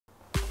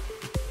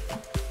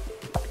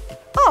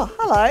Oh,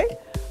 hello.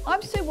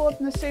 I'm Sue Ward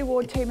from the Sue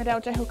Ward team at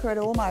LJ Hooker at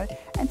Ormeau,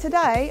 and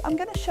today I'm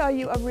going to show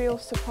you a real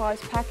surprise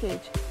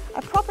package,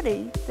 a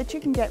property that you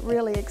can get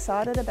really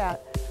excited about.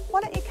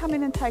 Why don't you come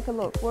in and take a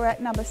look? We're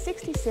at number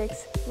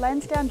 66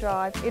 Landsdowne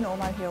Drive in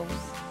Ormeau Hills.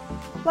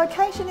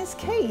 Location is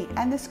key,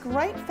 and this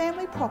great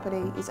family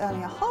property is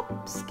only a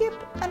hop, skip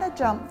and a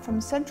jump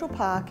from Central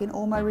Park in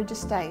Ormeau Ridge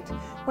Estate,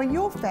 where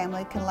your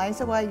family can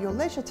laze away your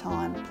leisure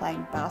time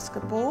playing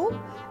basketball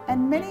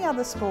and many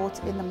other sports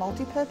in the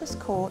multi-purpose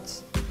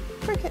courts,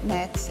 cricket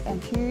nets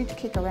and huge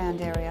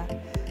kick-around area.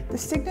 The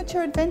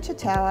signature adventure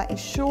tower is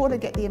sure to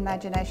get the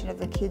imagination of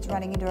the kids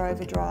running into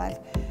overdrive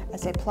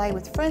as they play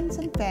with friends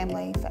and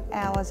family for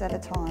hours at a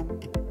time.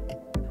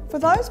 For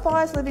those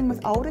buyers living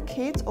with older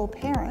kids or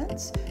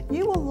parents,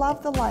 you will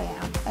love the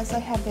layout as they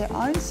have their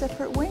own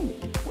separate wing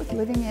with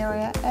living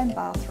area and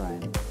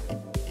bathroom.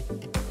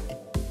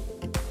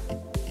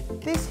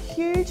 This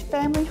huge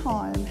family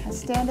home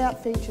has standout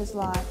features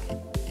like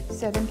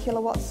 7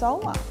 kilowatt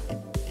solar,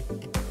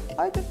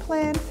 open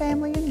plan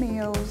family and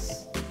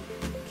meals,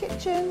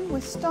 kitchen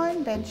with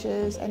stone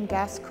benches and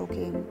gas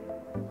cooking,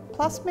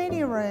 plus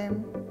media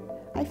room,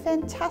 a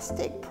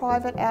fantastic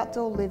private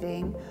outdoor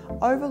living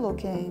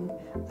overlooking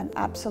an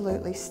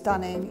absolutely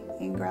stunning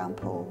in-ground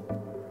pool.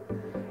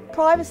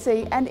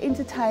 Privacy and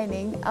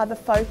entertaining are the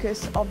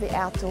focus of the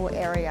outdoor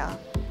area,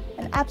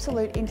 an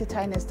absolute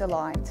entertainer's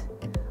delight.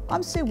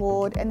 I'm Sue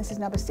Ward and this is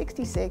number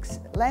 66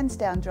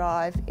 Landsdowne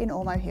Drive in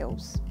Ormeau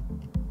Hills.